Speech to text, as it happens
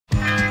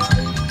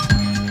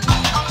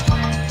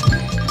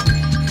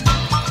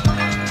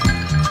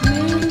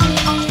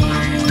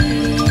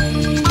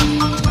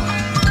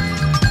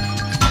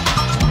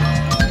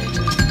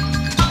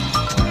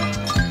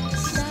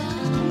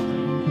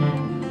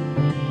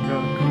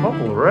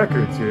couple of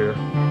records here.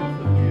 We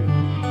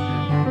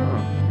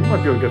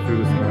might be able to get through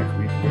this in the next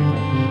week.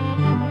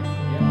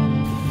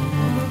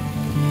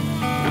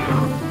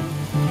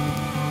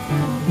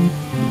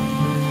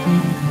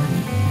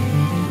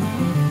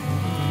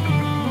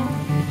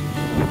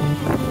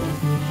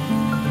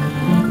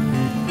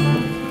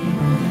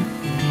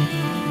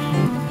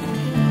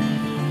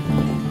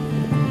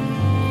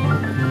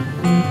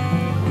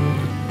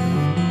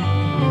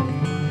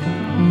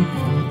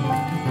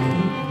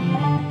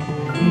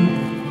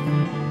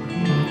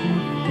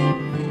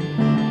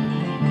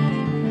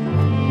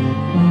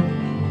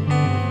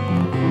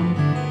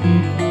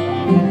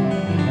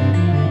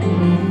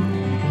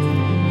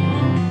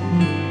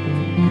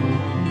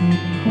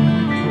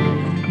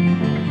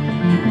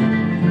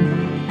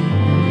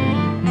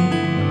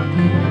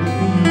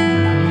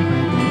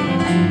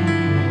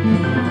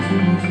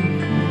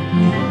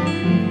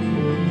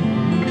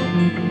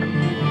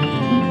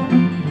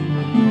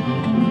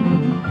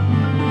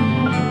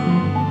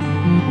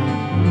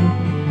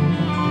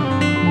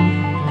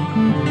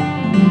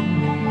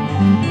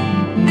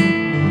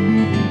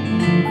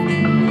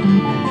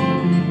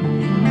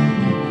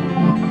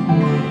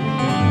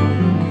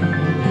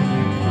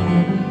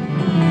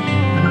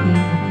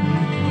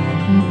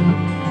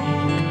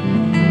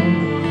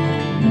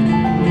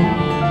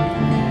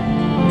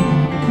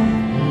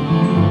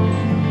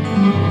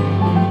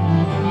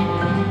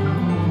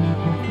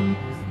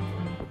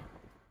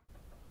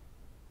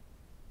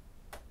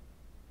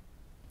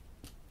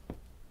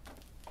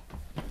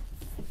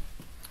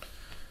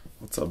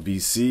 What's up,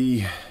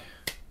 BC?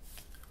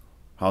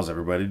 How's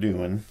everybody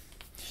doing?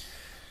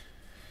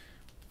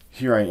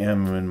 Here I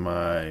am in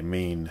my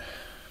main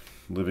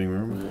living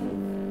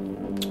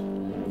room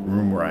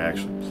where I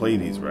actually play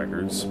these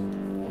records.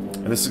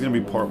 And this is going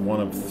to be part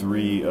 1 of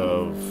 3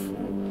 of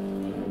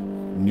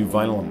new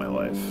vinyl in my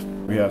life.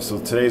 Yeah, so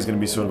today is going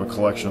to be sort of a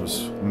collection of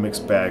a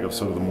mixed bag of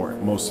sort of the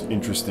most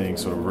interesting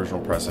sort of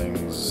original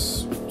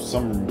pressings,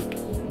 some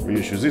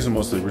reissues. These are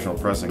mostly original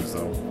pressings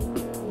though.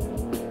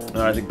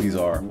 And I think these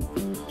are.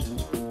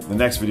 The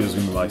next video is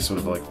going to be like sort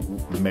of like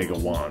mega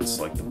wants,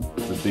 like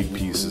the big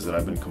pieces that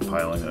I've been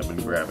compiling and I've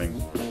been grabbing.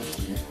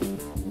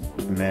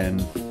 And then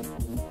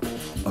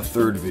a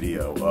third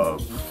video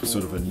of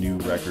sort of a new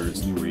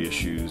records, new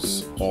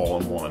reissues,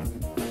 all in one.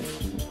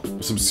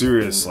 Some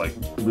serious, like,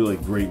 really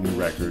great new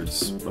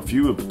records. A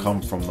few have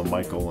come from the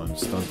Michael and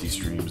Stunty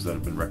streams that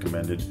have been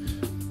recommended,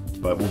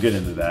 but we'll get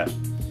into that.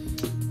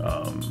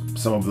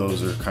 Some of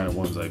those are kind of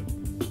ones I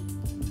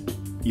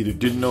either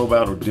didn't know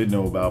about or did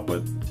know about,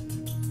 but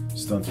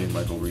Stunty and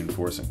Michael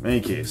reinforcing. In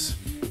any case,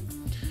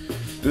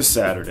 this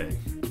Saturday,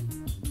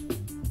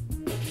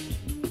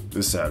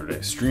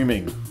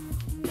 streaming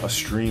a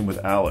stream with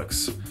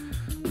Alex.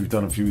 We've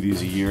done a few of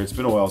these a year. It's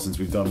been a while since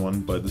we've done one,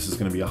 but this is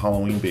going to be a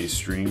Halloween-based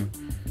stream.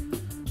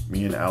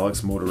 Me and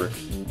Alex Motoric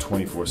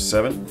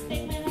 24/7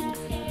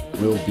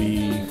 will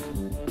be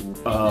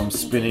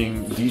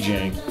spinning,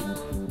 DJing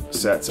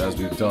sets as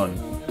we've done.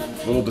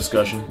 A little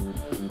discussion.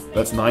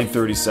 That's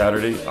 9:30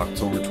 Saturday,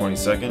 October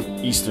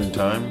 22nd, Eastern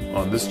Time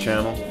on this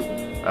channel.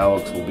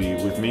 Alex will be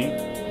with me.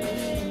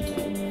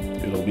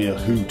 It'll be a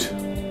hoot.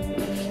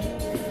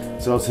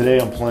 So today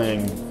I'm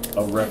playing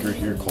a record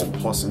here called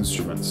Plus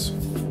Instruments.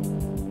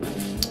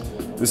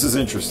 This is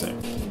interesting.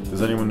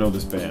 Does anyone know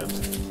this band?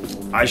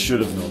 I should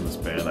have known this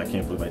band. I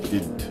can't believe I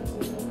didn't.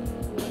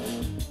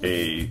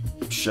 A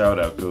shout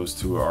out goes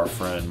to our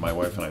friend, my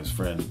wife and I's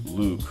friend,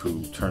 Luke,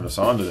 who turned us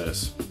on to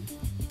this.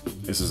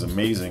 This is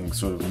amazing,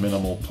 sort of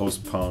minimal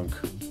post-punk,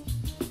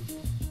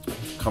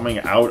 coming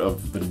out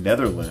of the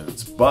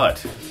Netherlands,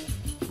 but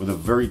with a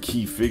very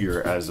key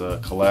figure as a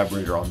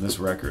collaborator on this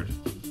record.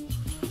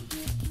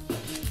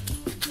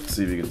 Let's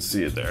see if you can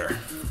see it there.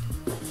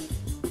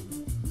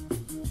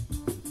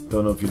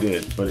 Don't know if you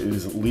did, but it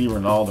is Lee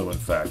Ronaldo, in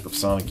fact, of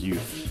Sonic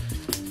Youth.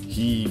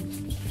 He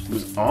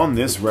was on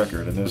this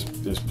record, and there's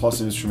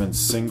Plus Instruments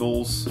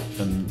singles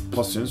and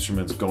Plus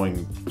Instruments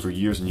going for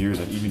years and years,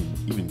 and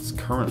even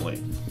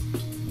currently.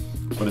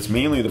 But it's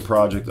mainly the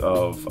project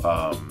of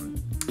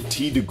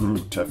T. de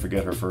Groot, I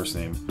forget her first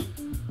name,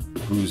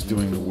 who's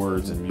doing the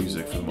words and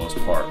music for the most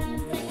part.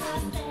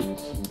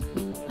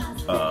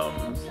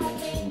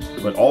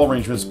 But all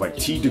arrangements by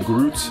T. de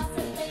Groot.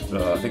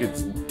 I think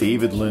it's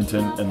David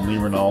Linton and Lee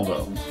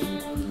Ronaldo.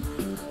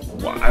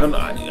 Well, I don't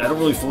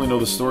really fully know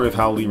the story of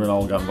how Lee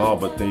Ronaldo got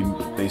involved, but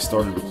they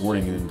started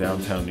recording in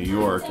downtown New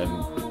York and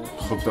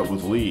hooked up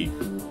with Lee.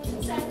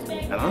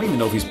 And I don't even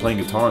know if he's playing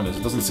guitar in this.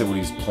 It doesn't say what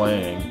he's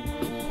playing.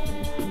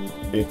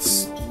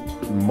 It's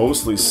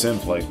mostly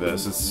synth like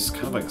this. It's just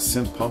kind of like a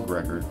synth punk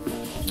record.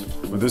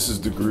 But this is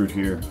de Groot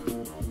here.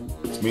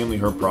 It's mainly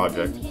her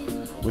project.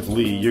 With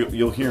Lee,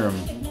 you'll hear him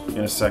in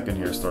a second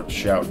here start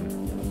shouting.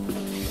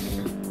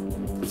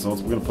 So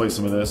we're going to play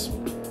some of this.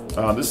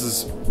 This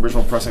is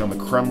original pressing on the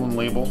Kremlin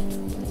label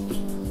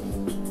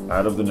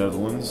out of the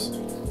Netherlands.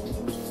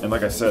 And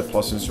like I said,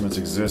 Plus Instruments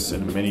exists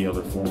in many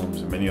other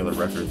forms and many other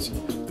records.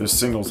 There's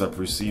singles that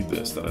precede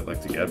this that I'd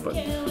like to get, but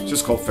it's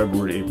just called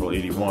Februari, April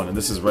 '81. And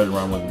this is right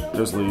around when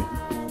there's Lee.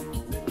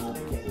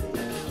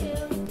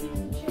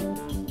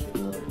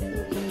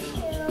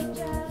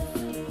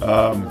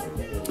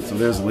 So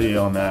there's Lee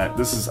on that.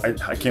 This is, I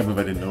can't believe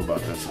I didn't know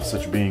about this. It's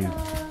such being,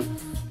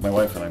 my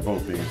wife and I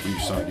both being a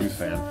huge Sonic Youth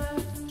fan.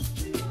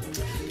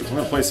 So I'm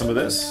going to play some of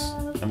this,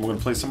 and we're going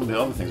to play some of the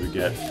other things we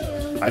get.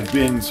 I've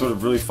been sort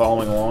of really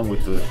following along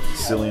with the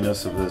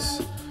silliness of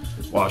this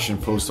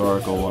Washington Post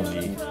article on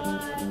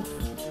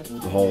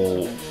the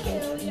whole,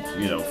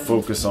 you know,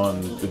 focus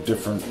on the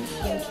different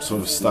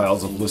sort of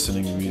styles of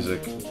listening to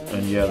music.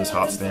 And yeah, this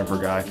hot stamper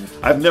guy.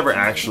 I've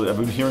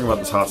been hearing about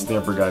this hot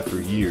stamper guy for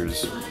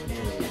years.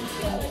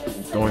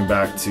 Going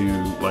back to,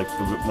 like,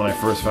 when I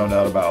first found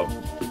out about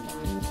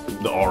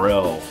the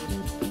RL,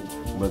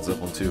 Led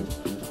Zeppelin II.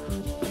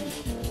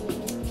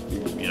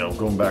 You know,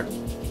 going back,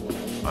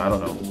 I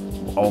don't know,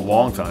 a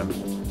long time.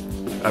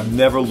 I've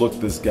never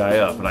looked this guy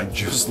up, and I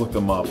just looked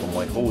him up. I'm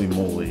like, holy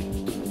moly.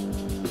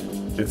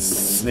 It's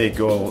snake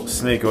oil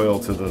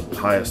to the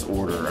highest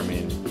order. I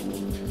mean,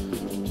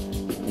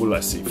 what did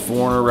I see?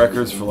 Foreigner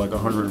records for like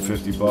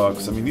 150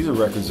 bucks. I mean, these are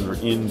records that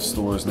are in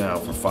stores now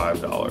for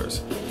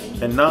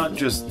 $5. And not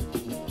just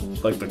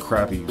like the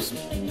crappy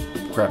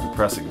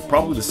pressing.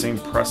 Probably the same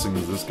pressing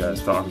as this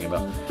guy's talking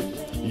about.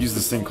 He used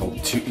this thing called,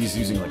 he's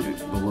using like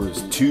the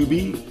words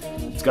tubi.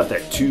 It's got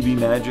that tubi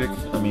magic.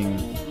 I mean,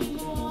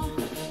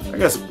 I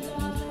guess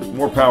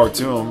more power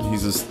to him.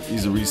 He's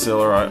a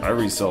reseller. I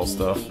resell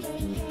stuff.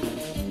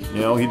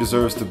 You know, he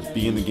deserves to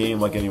be in the game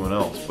like anyone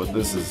else. But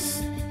this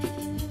is,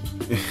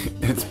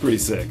 it's pretty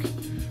sick.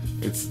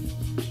 It's,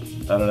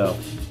 I don't know.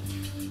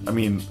 I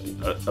mean,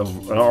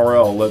 an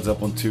RL Led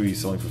Zeppelin II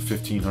he's selling for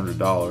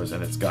 $1,500,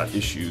 and it's got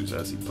issues,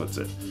 as he puts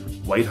it.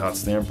 White hot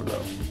stamper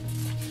though.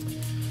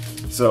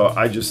 So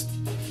I just,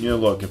 you know,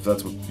 look, if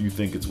that's what you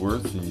think it's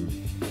worth, then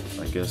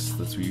I guess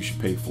that's what you should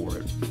pay for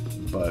it.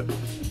 But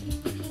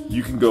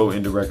you can go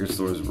into record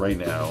stores right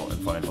now and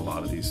find a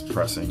lot of these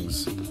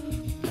pressings.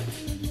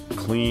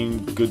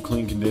 Good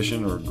clean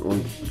condition, or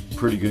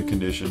pretty good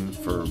condition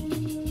for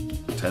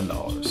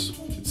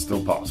 $10. It's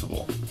still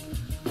possible.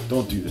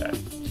 Don't do that.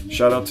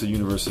 Shout out to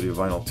University of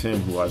Vinyl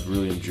Tim, who I've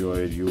really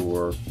enjoyed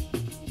your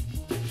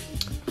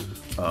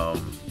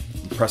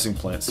pressing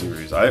plant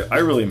series. I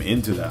really am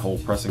into that whole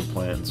pressing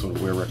plant and sort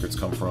of where records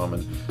come from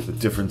and the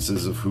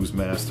differences of who's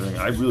mastering.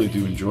 I really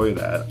do enjoy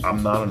that.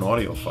 I'm not an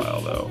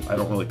audiophile though. I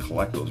don't really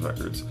collect those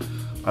records.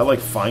 I like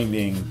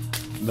finding.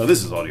 No,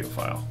 this is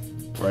audiophile,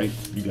 right?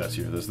 You guys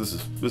hear this? This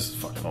is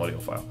fucking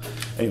audiophile.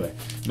 Anyway,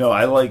 no,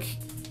 I like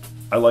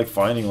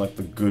finding like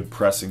the good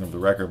pressing of the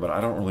record, but I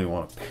don't really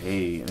want to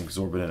pay an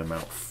exorbitant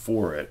amount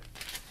for it.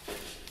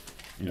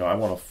 You know, I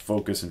want to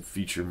focus and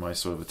feature my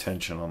sort of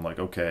attention on like,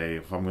 okay,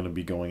 if I'm going to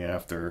be going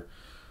after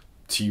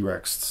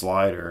T-Rex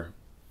slider,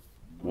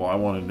 well, I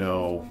want to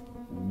know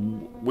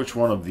which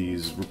one of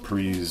these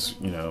reprise,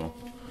 you know,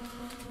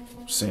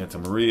 Santa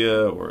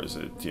Maria, or is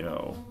it, you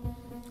know,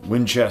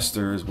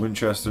 Winchester's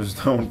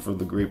known for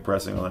the great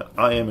pressing on that.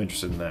 I am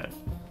interested in that.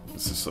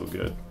 This is so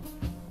good.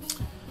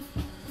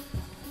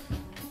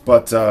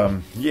 But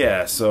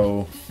yeah,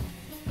 so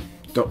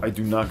I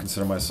do not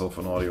consider myself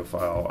an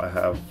audiophile. I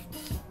have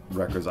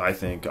records. I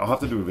think I'll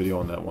have to do a video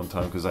on that one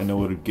time because I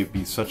know it would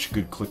be such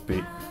good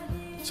clickbait.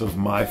 Some of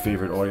my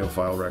favorite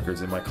audiophile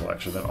records in my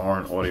collection that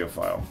aren't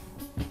audiophile.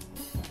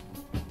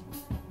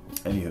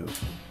 Anywho,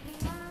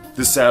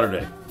 this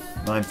Saturday,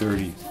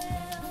 9:30.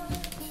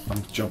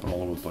 I'm jumping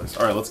all over the place.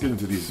 All right, let's get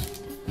into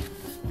these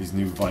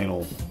new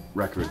vinyl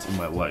records in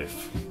my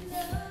life.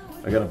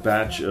 I got a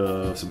batch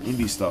of some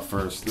indie stuff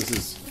first. This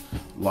is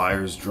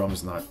Liars,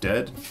 Drums Not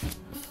Dead.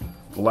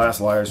 The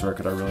last Liars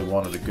record I really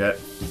wanted to get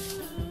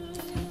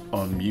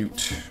on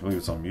mute. I believe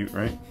it's on mute,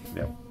 right?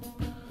 Yeah.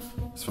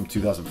 It's from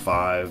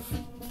 2005.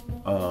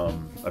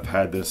 I've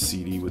had this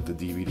CD with the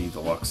DVD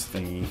deluxe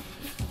thingy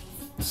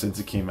since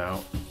it came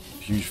out.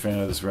 Huge fan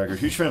of this record.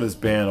 Huge fan of this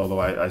band, although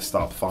I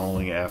stopped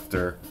following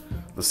after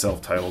the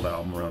self-titled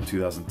album around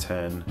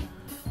 2010.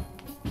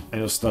 I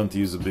know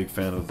Stunty is a big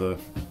fan of the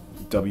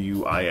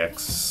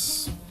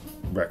WIX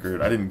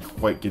record. I didn't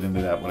quite get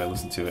into that when I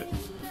listened to it,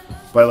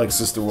 but I like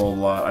Sister World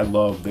a lot. I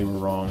love They Were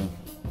Wrong.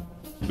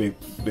 They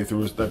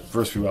threw us that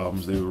first few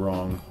albums. They Were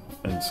Wrong,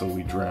 and So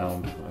We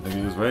Drowned, I think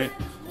it is, right?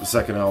 The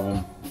second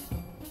album.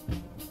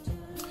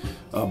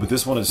 But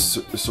this one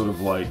is sort of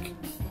like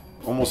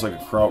almost like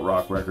a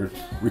krautrock record,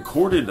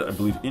 recorded I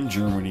believe in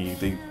Germany.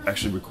 They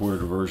actually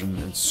recorded a version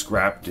and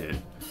scrapped it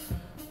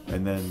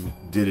and then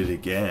did it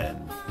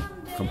again,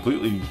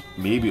 completely,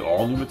 maybe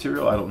all new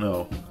material, I don't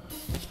know,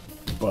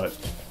 but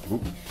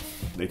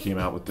they came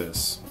out with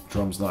this.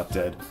 Drums Not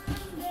Dead.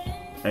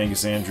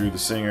 Angus Andrew, the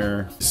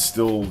singer, is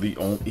still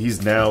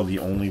he's now the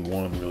only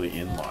one really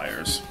in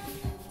Liars.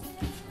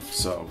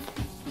 So,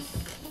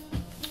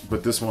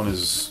 but this one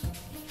is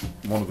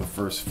one of the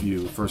first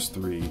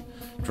three.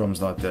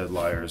 Drums Not Dead,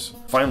 Liars.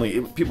 Finally,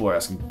 people are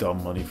asking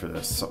dumb money for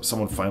this. So,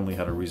 someone finally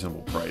had a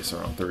reasonable price,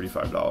 around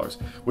 $35,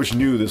 which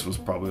knew this was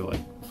probably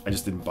like, I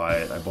just didn't buy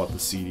it. I bought the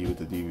CD with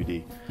the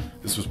DVD.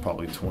 This was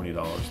probably $20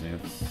 new.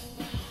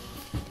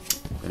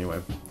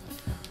 Anyway,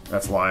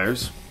 that's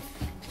Liars.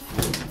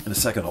 In a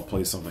second, I'll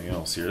play something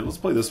else here. Let's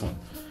play this one.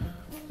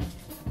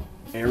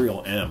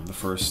 Ariel M, the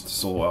first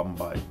solo album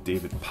by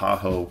David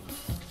Pajo.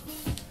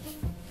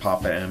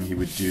 Papa M he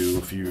would do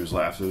a few years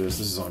after this.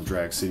 This is on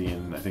Drag City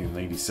in, I think,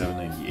 97,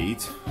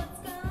 98.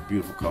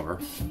 Beautiful cover.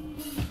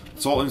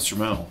 It's all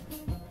instrumental.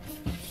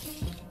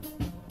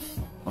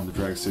 On the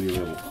Drag City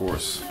label, of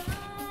course.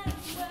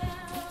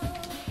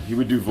 He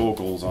would do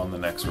vocals on the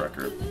next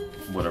record,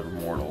 whatever,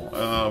 Mortal.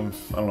 I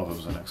don't know if it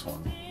was the next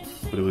one,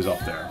 but it was up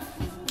there,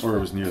 or it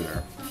was near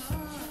there.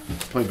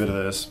 Play a bit of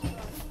this.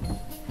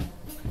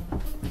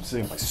 I'm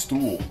sitting on my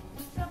stool.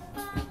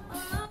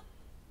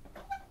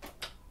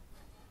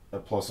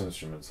 That Plus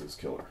Instruments is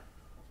killer.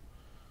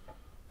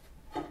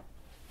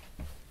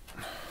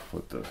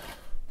 What the?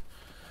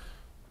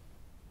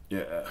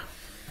 Yeah.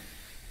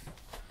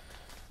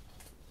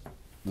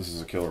 This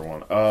is a killer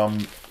one.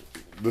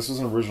 This was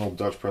an original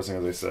Dutch pressing,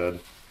 as I said.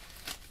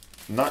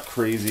 Not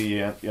crazy,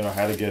 you know.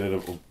 Had to get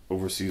it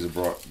overseas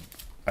abroad.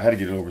 I had to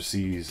get it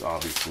overseas,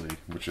 obviously,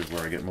 which is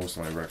where I get most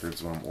of my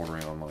records when I'm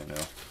ordering online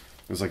now.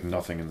 There's like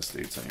nothing in the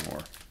States anymore,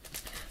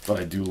 but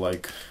I do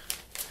like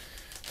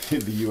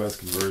the U.S.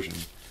 conversion.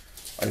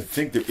 I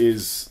think there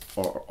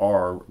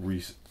are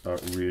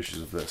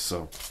reissues of this,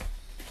 so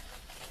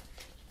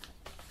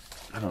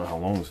I don't know how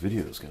long this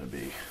video is going to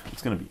be.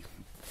 It's going to be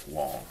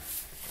long.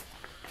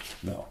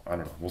 No, I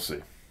don't know. We'll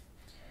see.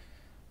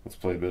 Let's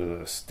play a bit of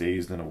this.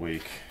 Dazed and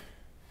Awake.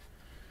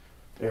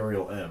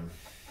 Ariel M.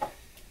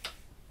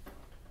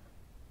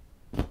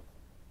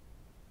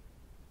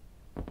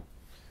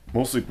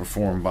 Mostly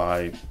performed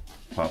by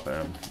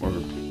Papa M, or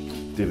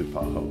David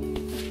Pajo.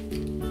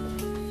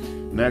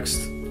 Next,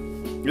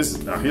 this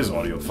is now his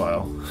audio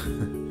file.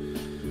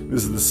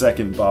 This is the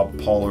second Robert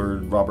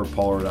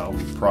Pollard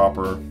album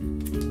proper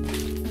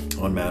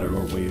on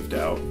Matador, Waved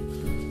Out.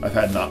 I've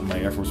had Not in My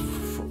Air Force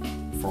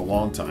for a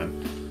long time.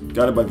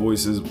 Guided by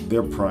Voices,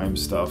 their prime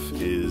stuff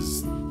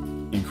is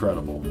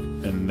incredible,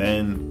 and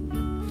then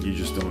you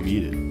just don't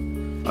need it.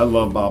 I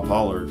love Bob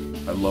Pollard.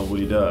 I love what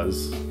he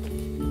does.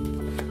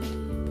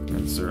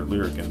 Insert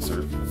lyric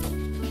insert,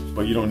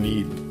 but you don't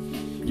need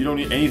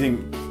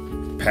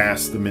anything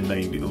past the mid to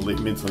late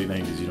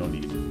 90s. You don't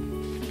need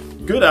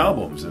good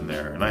albums in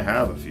there, and I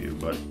have a few,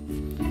 but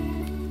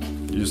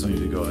you just need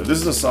to go there. This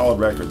is a solid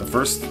record. The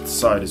first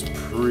side is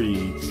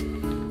pretty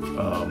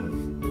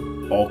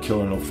all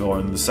killer, no filler,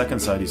 and the second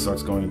side he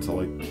starts going into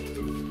like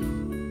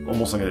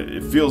almost like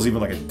it feels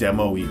even like a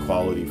demo-y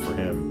quality for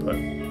him. But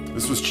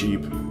this was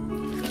cheap.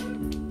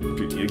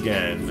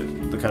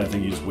 Again, the kind of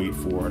thing you just wait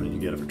for and then you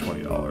get it for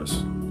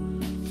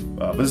 $20.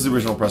 But this is the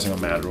original pressing on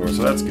Matador,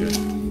 so that's good.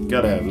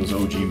 Gotta have those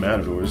OG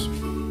Matadors.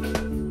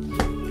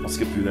 I'll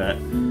skip through that.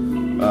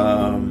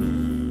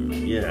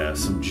 Yeah,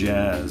 some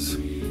jazz.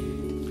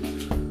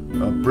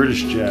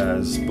 British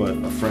jazz, but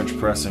a French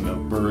pressing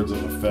of Birds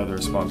of a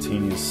Feather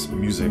Spontaneous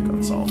Music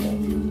Ensemble.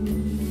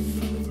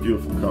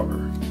 Beautiful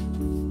cover.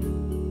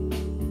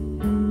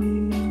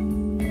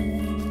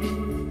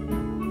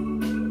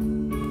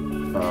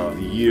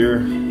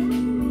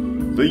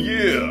 The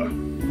year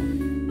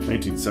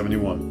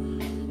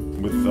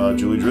 1971 with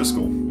Julie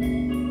Driscoll,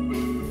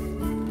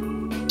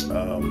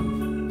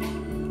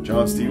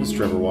 John Stevens,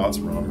 Trevor Watts,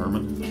 Ron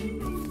Herman.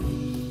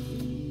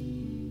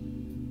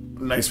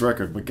 Nice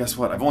record, but guess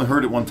what? I've only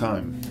heard it one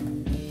time.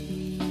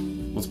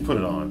 Let's put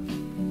it on.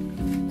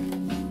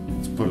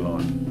 Let's put it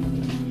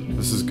on.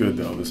 This is good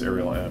though. This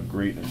Ariel M,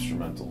 great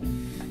instrumental.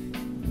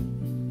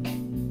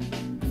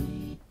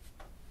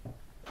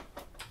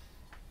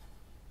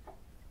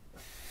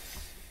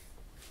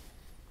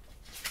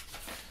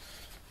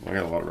 I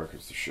got a lot of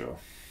records to show,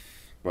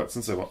 but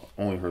since I've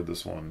only heard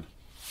this one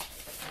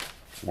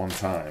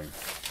time,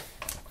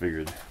 I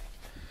figured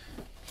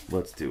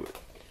let's do it.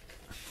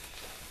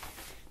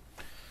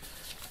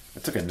 I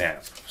took a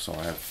nap, so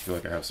I feel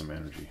like I have some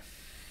energy.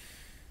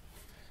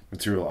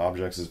 Material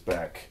Objects is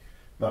back.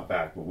 Not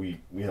back, but we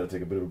had to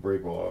take a bit of a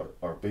break while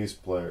our bass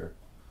player,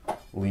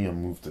 Liam,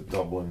 moved to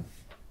Dublin.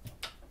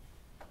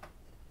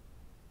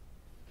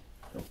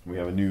 We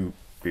have a new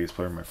bass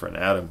player, my friend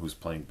Adam, who's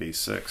playing bass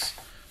 6.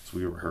 So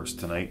we rehearsed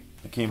tonight.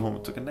 I came home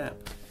and took a nap.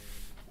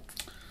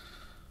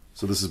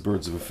 So this is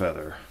Birds of a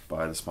Feather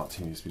by the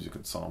Spontaneous Music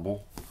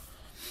Ensemble.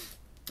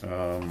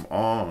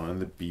 On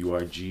the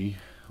BYG,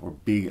 or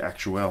Big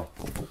Actuel.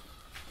 So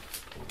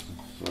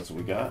that's what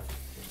we got.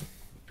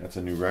 That's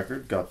a new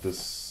record. Got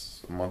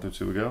this a month or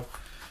two ago.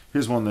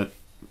 Here's one that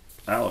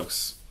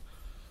Alex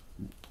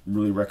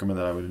really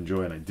recommended I would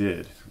enjoy, and I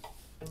did.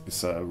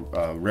 It's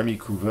Rémy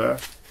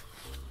Couvez.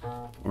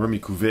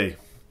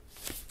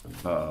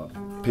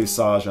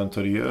 Paysages,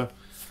 Intérieurs,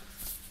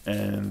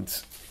 and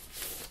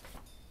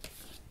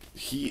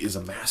he is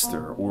a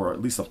master, or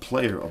at least a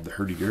player, of the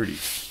hurdy-gurdy.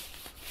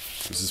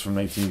 This is from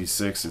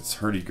 1986. It's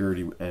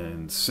hurdy-gurdy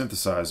and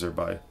synthesizer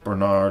by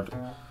Bernard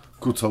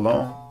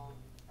Coutalon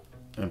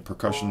and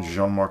percussion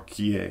Jean-Marc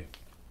Quier.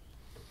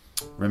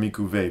 Rémy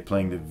Couvez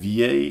playing the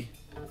Vielle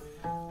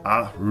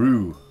à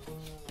Roue,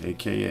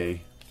 aka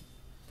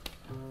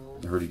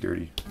the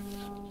hurdy-gurdy.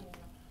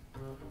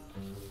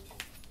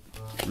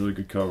 Really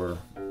good cover.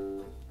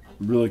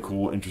 Really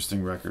cool,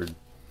 interesting record.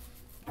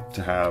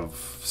 to have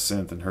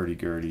synth and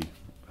hurdy-gurdy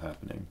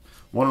happening.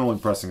 One and only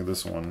pressing of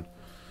this one.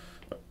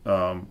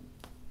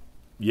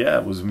 Yeah,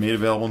 it was made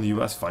available in the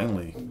U.S.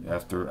 finally.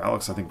 After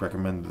Alex, I think,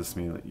 recommended this to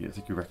me. I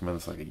think you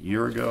recommended this like a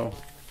year ago.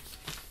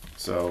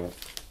 So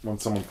when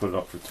someone put it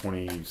up for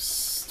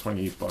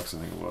 28 bucks, I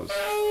think it was,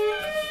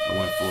 I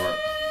went for it.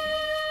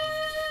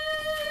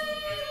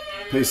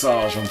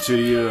 Paysages,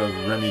 Intérieurs of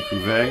Rémy,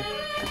 Couvez.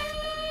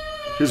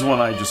 Here's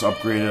one I just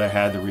upgraded. I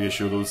had to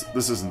reissue those.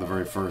 This isn't the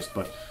very first,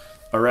 but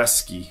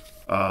Areski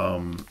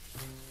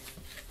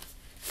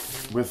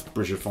with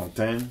Brigitte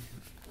Fontaine.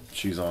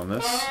 She's on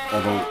this,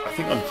 although I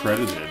think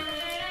uncredited.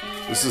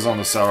 This is on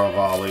the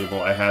Saravah label.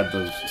 I had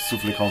the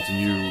Souffle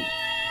Continue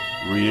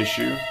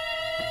reissue.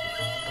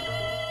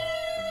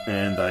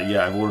 And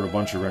yeah, I've ordered a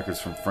bunch of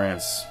records from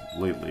France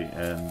lately,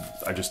 and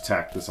I just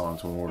tacked this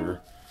onto an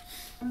order.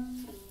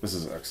 This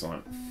is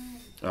excellent.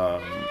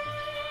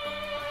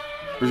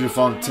 Brigitte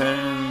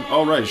Fontaine.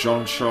 Oh, right,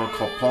 Jean-Charles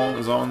Copon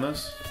is on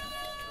this,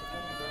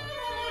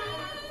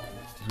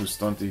 whose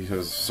Stunty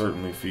has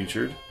certainly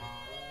featured.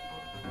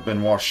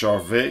 Benoit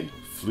Charvet,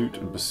 flute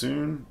and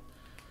bassoon.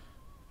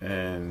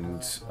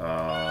 And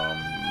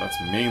that's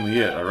mainly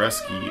it.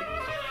 Areski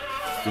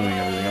doing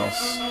everything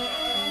else.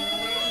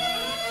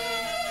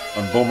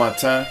 On Beau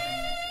Matin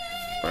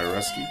by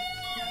Areski.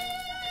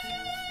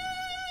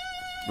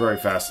 Very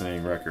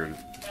fascinating record.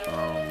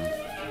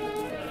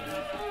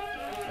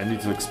 I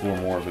need to explore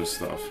more of his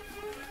stuff.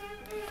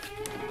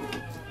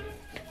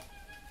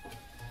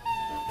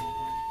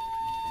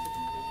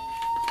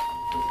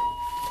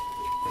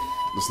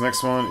 This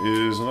next one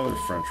is another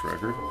French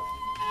record.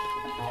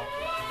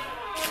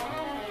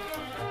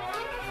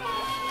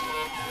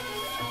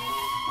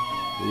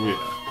 Oh yeah.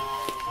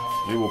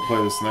 Maybe we'll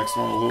play this next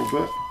one a little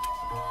bit.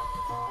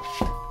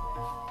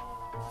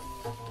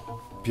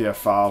 Pierre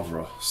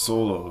Favre,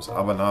 solos,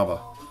 Abanaba.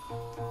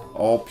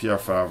 All Pierre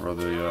Favre,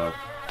 the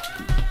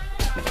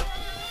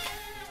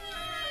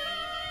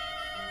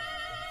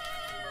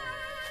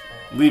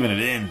leaving it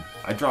in.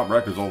 I drop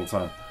records all the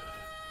time.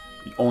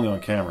 Only on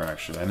camera,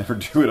 actually. I never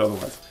do it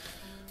otherwise.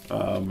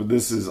 But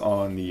this is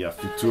on the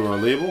Futura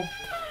label.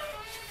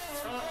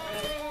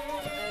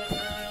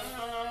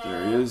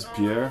 There he is,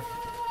 Pierre.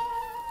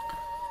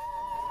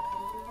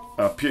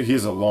 Pierre, he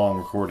has a long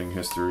recording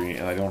history,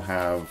 and I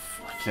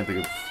can't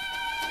think of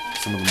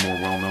some of the more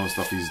well-known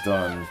stuff he's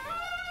done.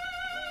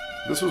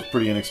 This was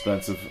pretty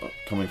inexpensive,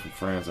 coming from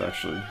France,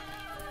 actually.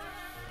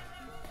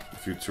 The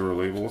Futura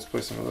label. Let's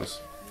play some of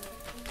this.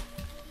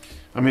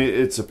 I mean,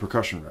 it's a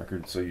percussion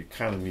record, so you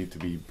kind of need to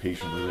be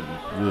patient with it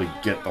and really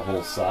get the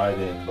whole side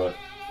in, but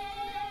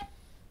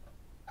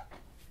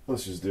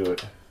let's just do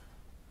it.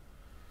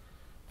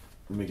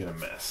 I'm making a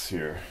mess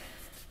here.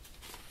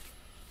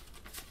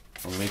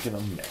 I'm making a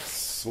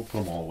mess. We'll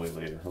put them all away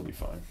later. He'll be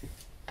fine.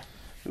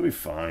 He'll be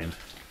fine.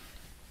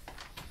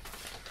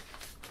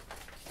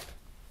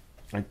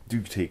 I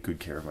do take good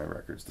care of my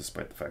records,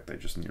 despite the fact that I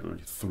just nearly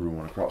threw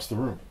one across the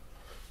room.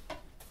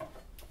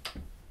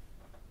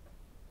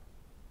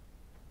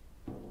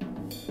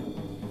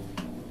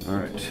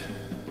 Alright.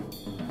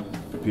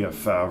 Pierre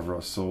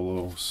Favre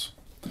solos.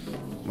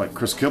 Like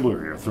Chris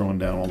Kibler here, throwing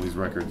down all these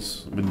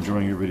records. I've been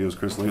enjoying your videos,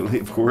 Chris, lately,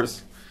 of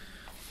course.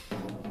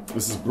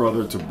 This is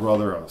Brother to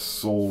Brother, a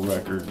soul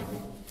record.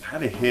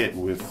 Had a hit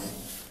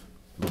with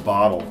The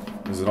Bottle.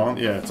 Is it on?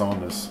 Yeah, it's on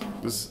this.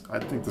 I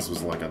think this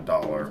was like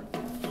 $1.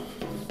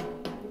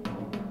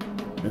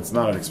 It's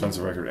not an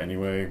expensive record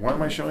anyway. Why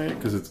am I showing it?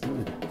 Because it's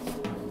good.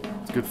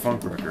 It's a good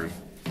funk record.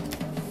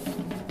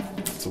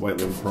 It's a white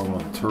label promo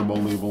on the Turbo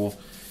label.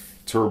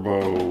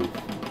 Turbo,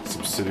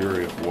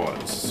 subsidiary of what?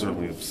 It's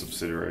certainly a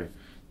subsidiary.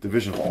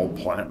 Division of All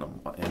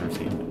Platinum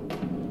Entertainment.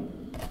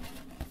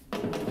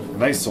 A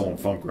nice soul and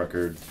funk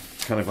record.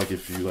 Kind of like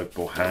if you like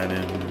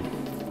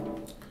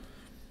Bohannon.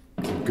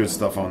 Some good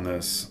stuff on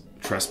this.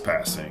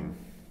 Trespassing.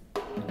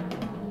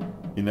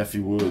 Your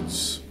Nephew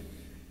Woods.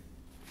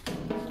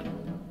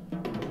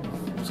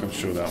 I'm just going to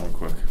show that one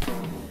quick.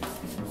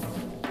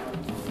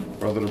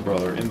 Brother to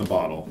Brother, In the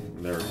Bottle.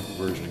 Their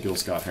version of Gil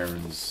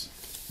Scott-Heron's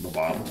The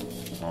Bottle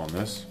on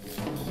this.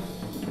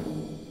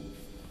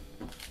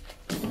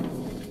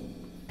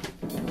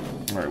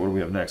 Alright, what do we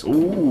have next?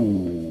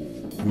 Ooh!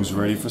 Who's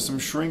ready for some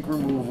shrink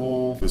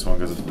removal? This one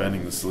because it's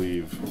bending the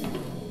sleeve.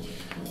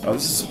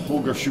 This is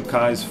Holger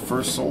Czukay's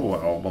first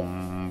solo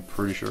album, I'm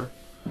pretty sure.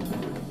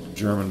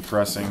 German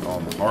pressing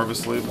on the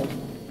Harvest label.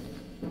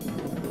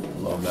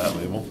 Love that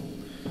label.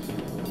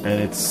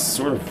 And it's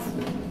sort of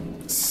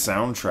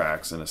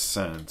soundtracks in a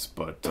sense,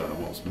 but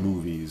well, it's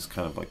movies,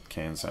 kind of like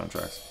canned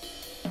soundtracks.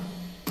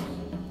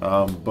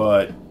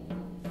 But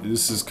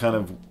this is kind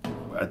of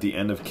at the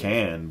end of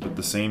Cannes, but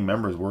the same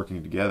members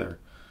working together.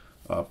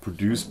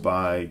 Produced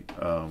by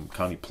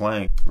Connie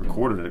Plank,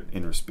 recorded at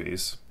Inner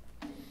Space.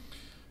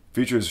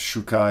 Features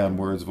Czukay on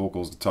words,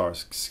 vocals, guitar,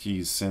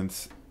 skis,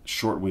 synth,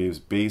 shortwaves,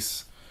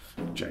 bass.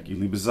 Jackie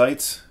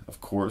Liebezeit,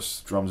 of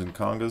course, drums and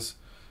congas.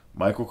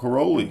 Michael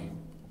Caroli.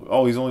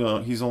 Oh, he's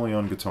only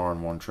on guitar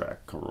on one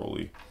track,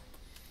 Caroli.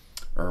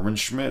 Erwin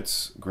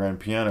Schmitz, grand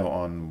piano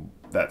on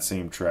that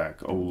same track,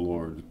 Oh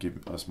Lord,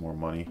 Give Us More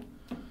Money.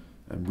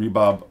 And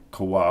Rebob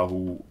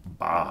Kawahu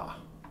Ba,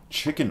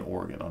 chicken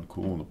organ on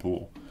Cool in the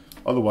Pool.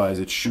 Otherwise,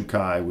 it's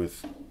Czukay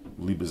with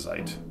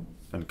Liebezeit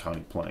and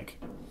Connie Plank.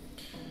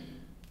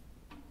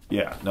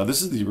 Yeah, now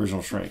this is the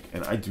original shrink,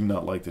 and I do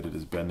not like that it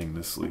is bending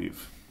this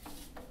sleeve.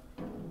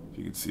 If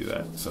you can see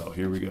that. So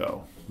here we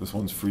go. This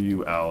one's for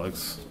you,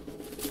 Alex,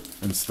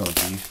 and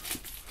Stunty,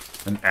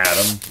 and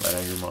Adam, right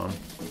on your mom.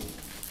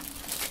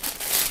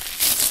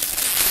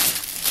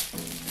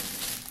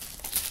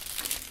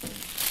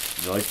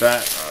 You like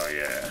that? Oh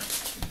yeah.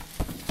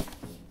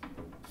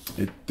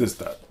 That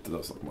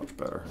does look much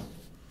better.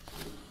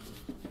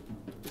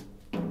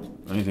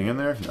 Anything in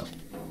there? No.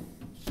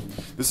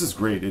 This is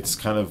great. It's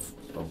kind of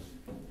a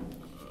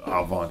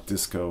Avant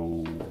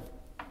disco,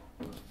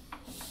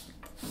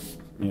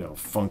 you know,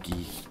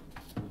 funky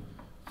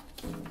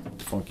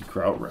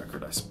kraut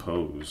record, I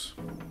suppose.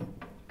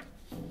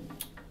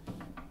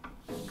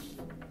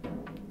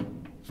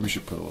 We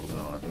should put a little bit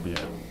on.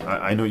 Yeah,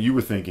 I know you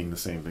were thinking the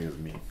same thing as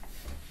me.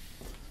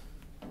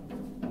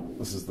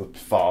 This is the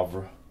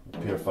Favre,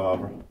 Pierre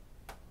Favre.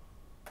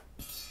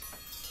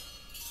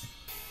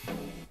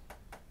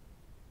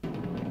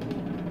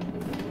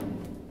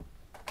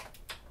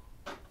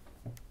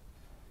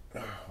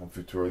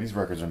 Futura. These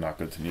records are not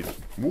good to needle.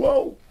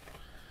 Whoa!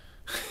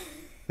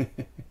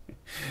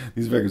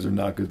 These records are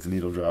not good to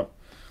needle drop.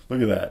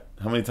 Look at that.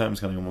 How many times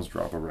can I almost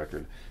drop a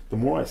record? The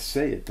more I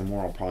say it, the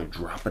more I'll probably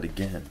drop it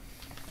again.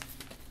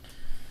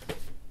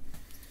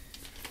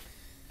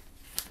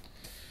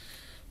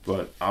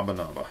 But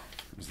Abanaba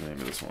is the name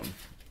of this one.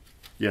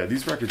 Yeah,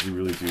 these records you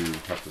really do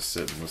have to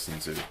sit and listen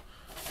to.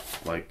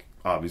 Like,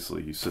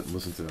 obviously, you sit and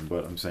listen to them,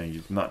 but I'm saying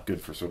you're not good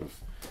for sort of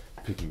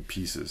picking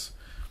pieces.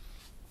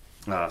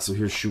 So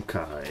here's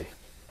Czukay.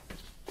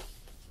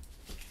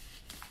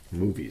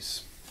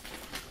 Movies.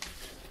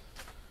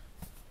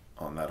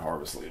 On that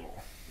Harvest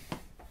label.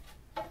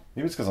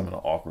 Maybe it's because I'm in an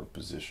awkward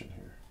position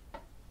here.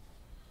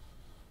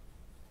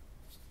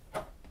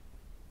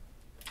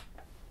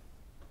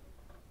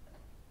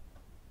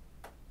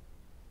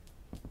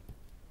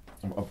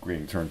 I'm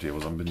upgrading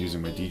turntables. I've been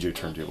using my DJ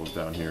turntables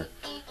down here.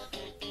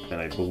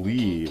 And I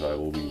believe I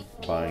will be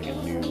buying a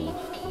new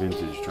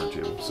vintage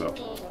turntable. So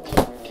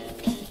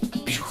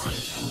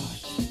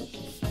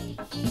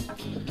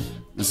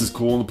this is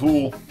Cool in the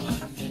Pool.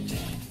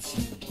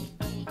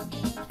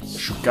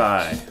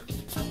 Czukay.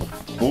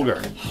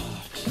 Holger.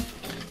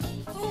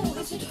 Oh,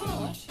 is it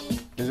hot?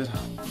 Is it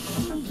hot?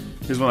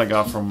 Here's one I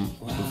got from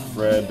the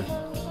Fred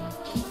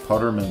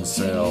Putterman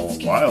sale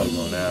a while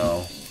ago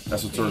now.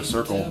 Esoteric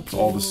Circle. It's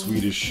all the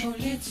Swedish,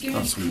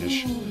 not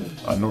Swedish,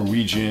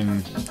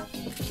 Norwegian,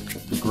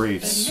 the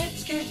greats.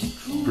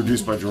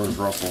 Produced by George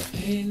Russell.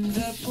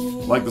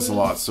 Like this a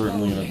lot,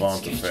 certainly an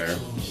Avant affair.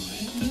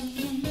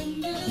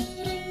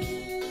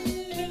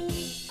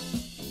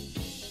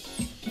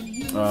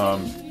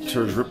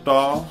 Terz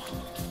Ripdahl,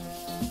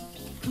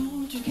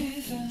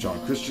 John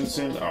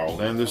Christensen,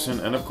 Arnold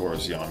Anderson, and of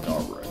course Jan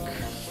Garbarek.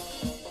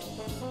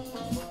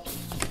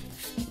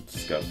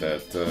 It's got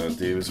that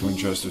Davis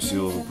Winchester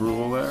seal of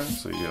approval there,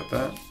 so you got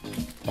that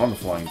on the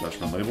Flying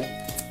Dutchman label.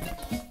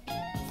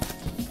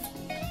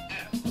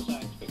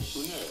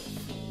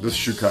 This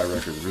Czukay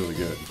record is really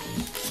good.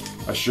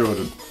 I showed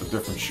a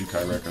different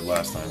Czukay record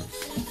last time.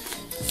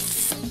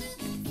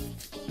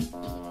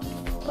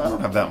 I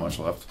don't have that much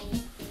left.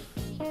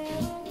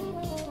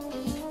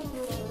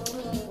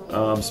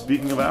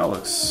 Speaking of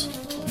Alex,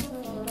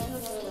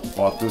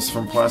 bought this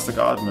from Plastic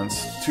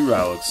Oddments. 2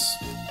 Alex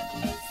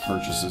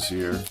purchases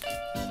here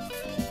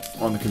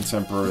on the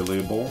Contemporary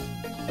label.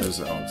 There's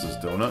Alex's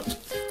donut.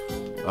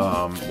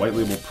 White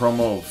label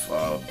promo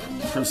of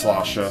Prince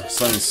Lasha,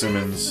 Sonny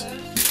Simmons.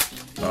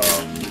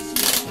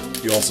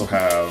 You also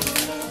have,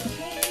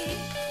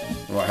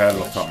 well, I had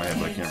it off the top of my head,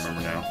 but I can't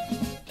remember now.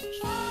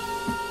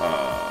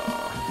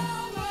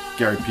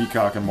 Gary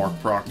Peacock and Mark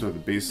Proctor, the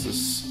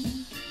bassists.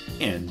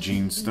 And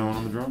Gene Stone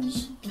on the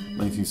drums.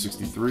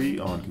 1963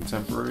 on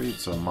Contemporary.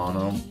 It's a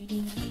mono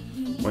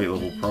white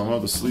label promo.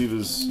 The sleeve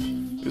is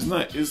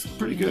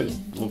pretty good. A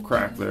little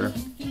crack there.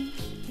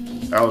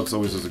 Alex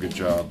always does a good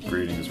job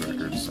grading his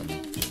records and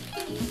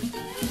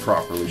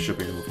properly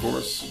shipping them, of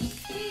course.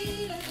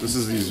 This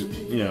is these,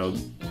 you know,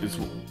 it's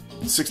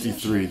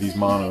 63. These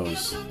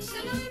monos,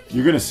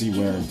 you're gonna see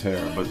wear and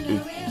tear, but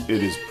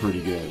it is pretty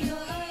good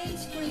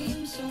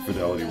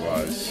fidelity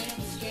wise.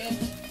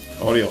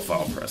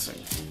 Audiophile pressing.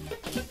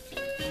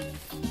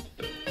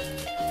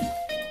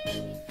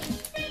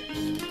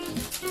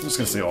 I'm just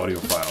gonna say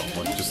audiophile,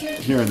 like just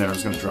here and there. I'm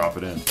just gonna drop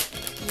it in.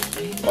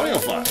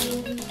 Audiophile.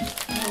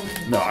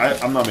 No,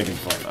 I'm not making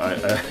fun.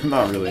 I'm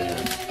not really.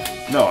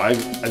 No, I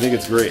think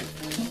it's great.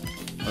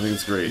 I think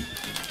it's great,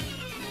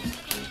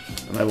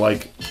 and I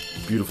like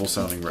beautiful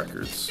sounding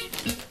records.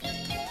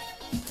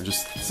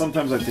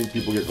 Sometimes I think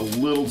people get a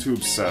little too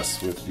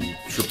obsessed with the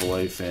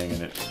AAA thing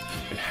and it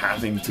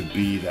having to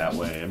be that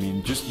way. I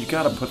mean, just you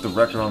gotta put the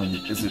record on. And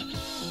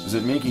is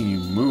it making you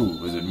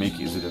move? Is it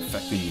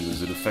affecting you?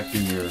 Is it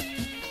affecting your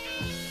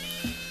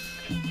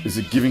is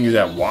it giving you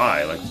that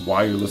why? Like,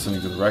 why you're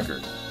listening to the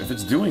record? If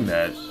it's doing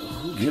that,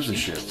 who gives a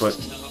shit? But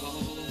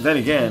then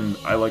again,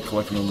 I like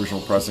collecting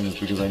original pressings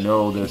because I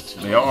know that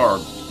they are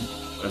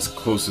as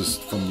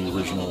closest from the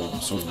original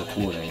sort of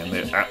recording, and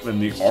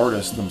the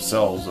artists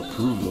themselves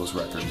approve those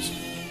records.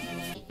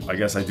 I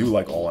guess I do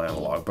like all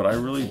analog, but I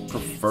really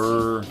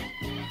prefer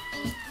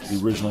the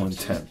original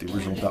intent, the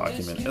original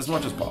document, as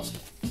much as possible.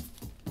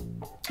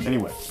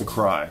 Anyway, The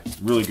Cry,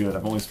 really good.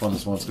 I've only spun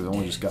this once because I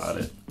only just got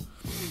it.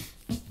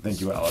 Thank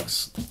you,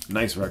 Alex.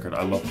 Nice record.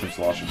 I love Prince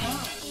Lasha.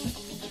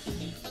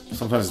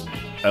 Sometimes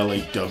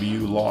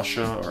L-A-W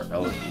Lasha or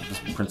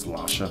Prince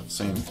Lasha,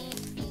 same.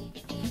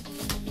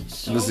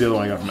 And this is the other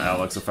one I got from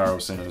Alex, a Favre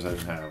Sanders I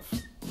didn't have.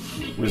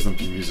 Wisdom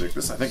Through Music.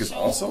 This I think is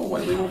also a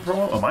white label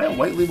promo. Am I a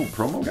white label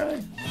promo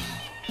guy?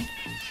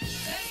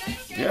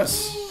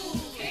 Yes.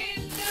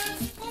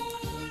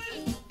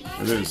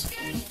 It is.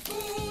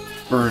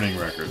 Burning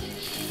record.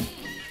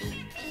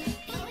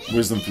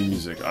 Wisdom Through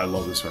Music. I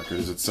love this record.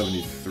 Is it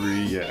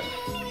 73? Yeah.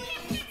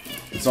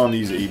 It's on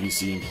these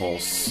ABC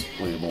Impulse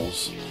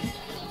labels.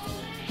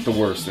 The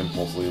worst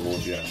Impulse label,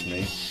 if you ask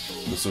me.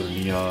 The sort of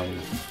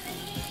neon.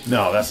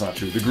 No, that's not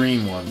true. The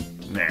green one,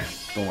 nah,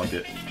 don't like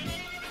it.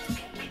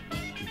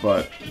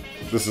 But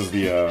this is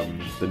the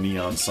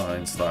neon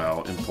sign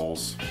style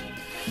Impulse.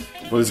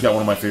 But it's got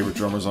one of my favorite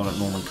drummers on it,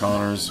 Norman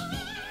Connors,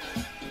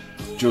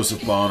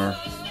 Joseph Bonner,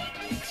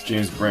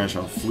 James Branch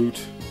on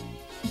flute,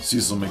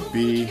 Cecil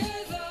McBee,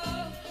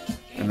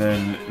 and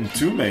then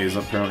Ntume is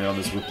apparently on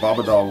this with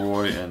Baba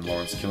Dalroy and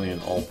Lawrence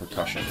Killian, all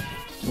percussion.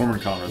 Norman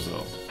Connors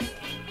though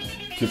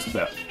kicks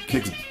butt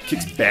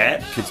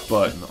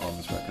on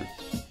this record.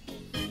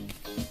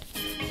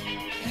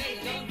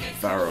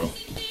 Pharaoh.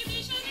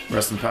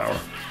 Rest in power.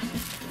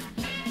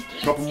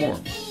 A couple more.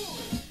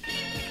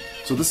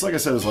 So this, like I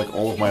said, is like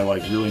all of my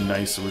like really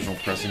nice original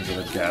pressings that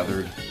I've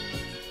gathered.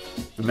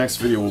 The next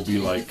video will be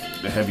like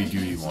the heavy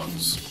duty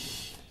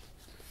ones.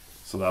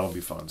 So that'll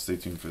be fun. Stay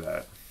tuned for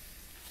that.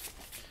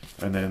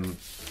 And then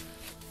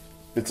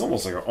it's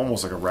almost like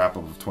a wrap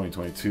up of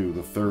 2022.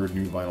 The third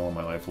new vinyl in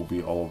my life will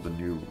be all of the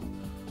new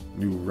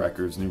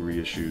records, new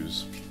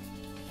reissues.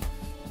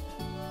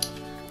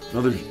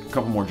 Another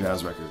couple more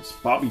jazz records.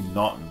 Bobby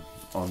Naughton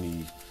on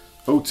the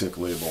Otic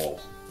label,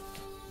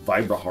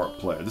 Vibra Harp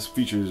player. This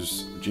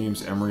features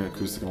James Emery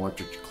acoustic and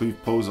electric, Cleve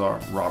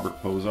Posar,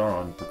 Robert Posar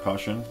on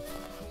percussion,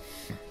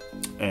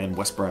 and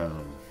Wes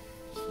Brown.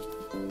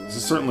 This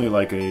is certainly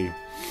like I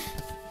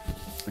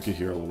could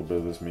hear a little bit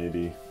of this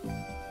maybe.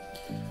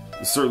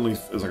 It certainly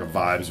is like a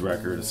vibes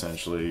record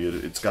essentially.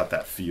 It's got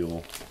that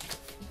feel.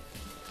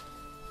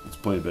 Let's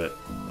play a bit.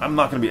 I'm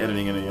not going to be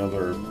editing any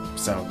other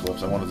sound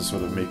clips. I wanted to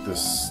sort of make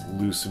this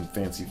loose and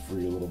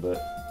fancy-free a little bit.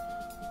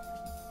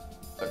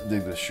 I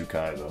dig this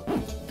Czukay, though.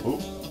 Oh,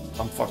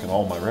 I'm fucking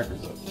all my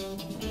records up.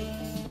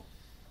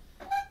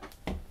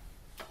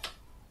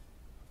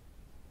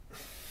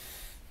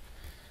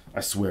 I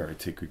swear I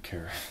take good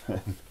care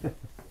of that.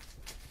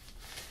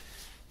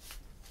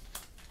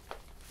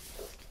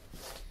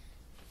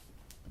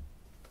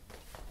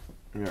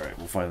 Alright,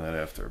 we'll find that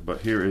after.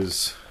 But here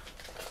is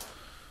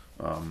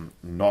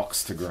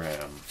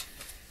Noxtagram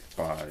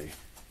by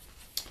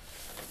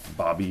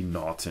Bobby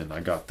Naughton. I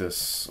got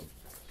this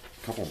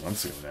a couple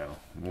months ago now.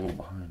 I'm a little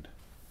behind.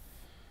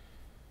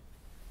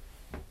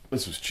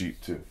 This was cheap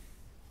too.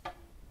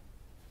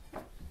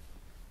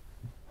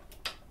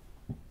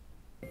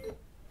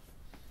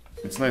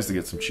 It's nice to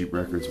get some cheap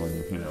records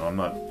when, you know, I'm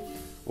not...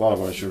 A lot of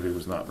what I showed here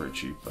was not very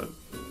cheap, but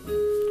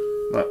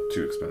not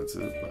too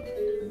expensive, but...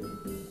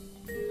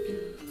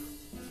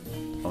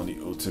 On the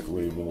Otic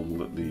label,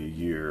 the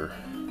year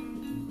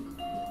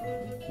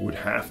would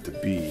have to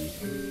be...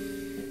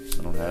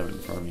 I don't have it in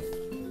front of me.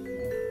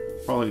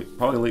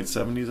 Probably late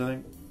 70s, I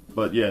think.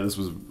 But yeah, this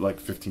was like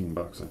 15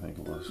 bucks, I think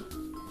it was.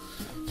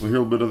 We'll hear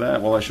a little bit of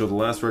that while I show the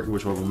last record,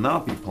 which I will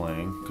not be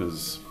playing,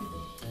 because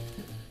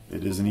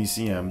it is an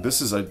ECM. This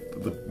is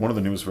one of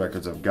the newest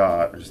records I've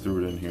got. I just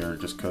threw it in here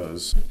just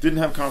because. Didn't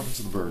have Conference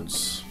of the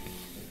Birds.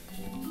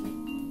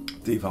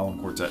 Dave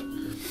Holland Quartet.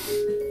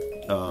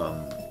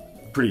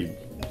 Pretty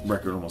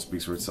record, almost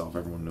speaks for itself.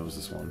 Everyone knows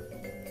this one.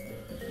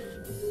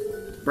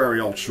 Barry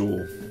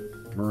Altschul,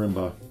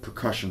 marimba,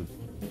 percussion.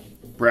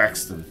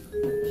 Braxton,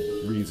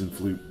 reeds and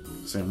flute.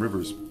 Sam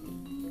Rivers,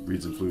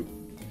 reeds and flute.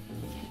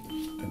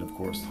 And of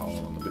course,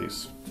 Holland on the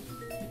bass.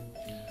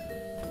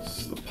 This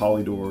is the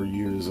Polydor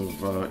years of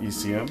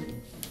ECM.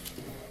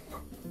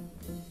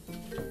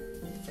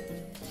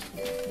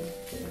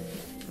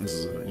 This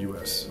is a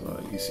US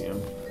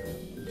ECM.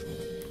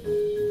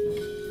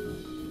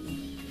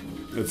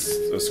 It's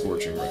a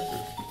scorching record.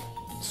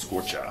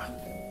 Scorcha.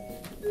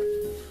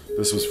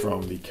 This was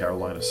from the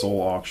Carolina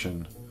Soul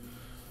auction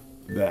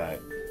that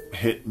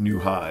hit new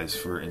highs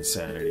for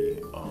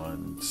Insanity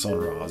on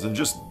Sunrise and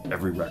just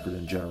every record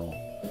in general.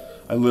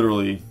 I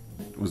literally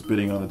was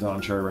bidding on a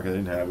Don Cherry record I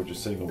didn't have, which is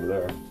sitting over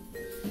there.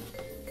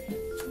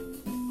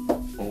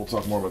 Well, we'll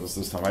talk more about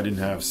this time. I didn't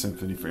have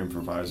Symphony for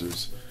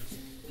Improvisers.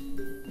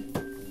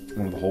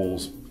 One of the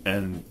holes.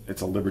 and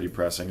it's a Liberty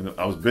pressing. And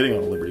I was bidding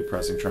on a Liberty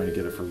pressing, trying to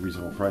get it for a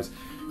reasonable price.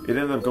 It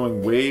ended up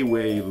going way.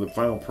 The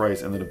final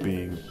price ended up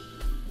being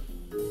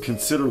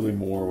considerably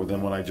more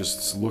than when I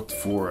just looked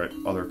for it,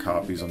 other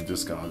copies on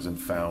Discogs, and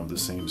found the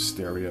same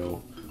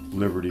stereo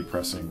Liberty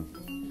pressing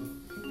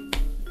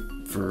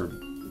for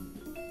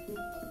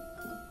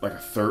like a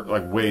third,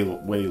 like way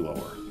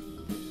lower.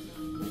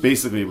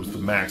 Basically, it was the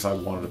max I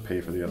wanted to pay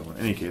for the other one.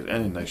 In any case,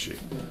 and in nice shape.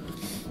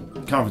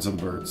 Conference of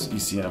the Birds,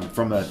 ECM,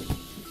 from that.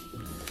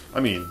 I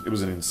mean, it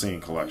was an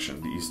insane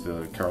collection.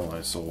 The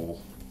Carolina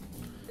Soul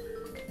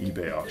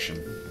eBay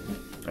auction.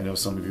 I know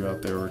some of you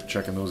out there are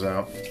checking those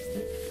out.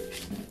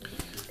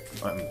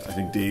 I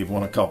think Dave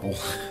won a couple,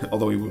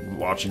 although he was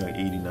watching like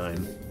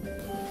 89.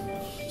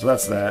 So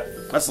that's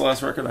that. That's the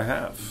last record I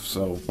have.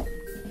 So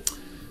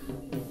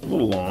a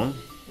little long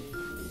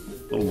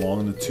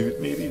in the tooth,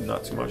 maybe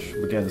not too much.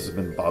 Again, this has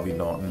been Bobby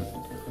Naughton,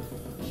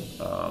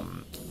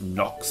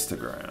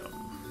 Noxtagram.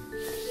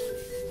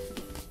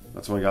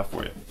 That's what I got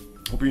for you.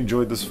 Hope you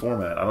enjoyed this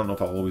format. I don't know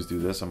if I'll always do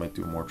this. I might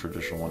do a more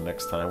traditional one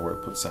next time where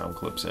I put sound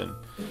clips in.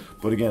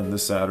 But again,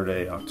 this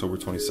Saturday, October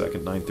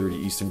 22nd, 9:30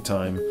 Eastern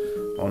Time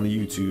on the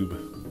YouTube,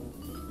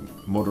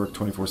 Motoric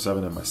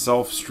 24/7 and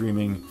myself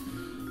streaming,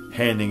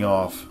 handing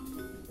off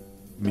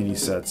mini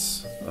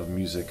sets of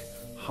music,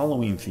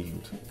 Halloween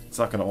themed. It's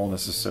not going to all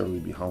necessarily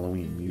be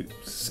Halloween,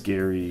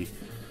 scary.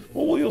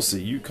 Well, you'll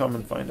see. You come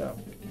and find out.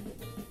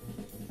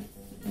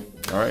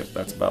 Alright,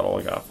 that's about all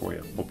I got for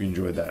you. Hope you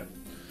enjoyed that.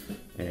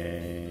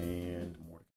 And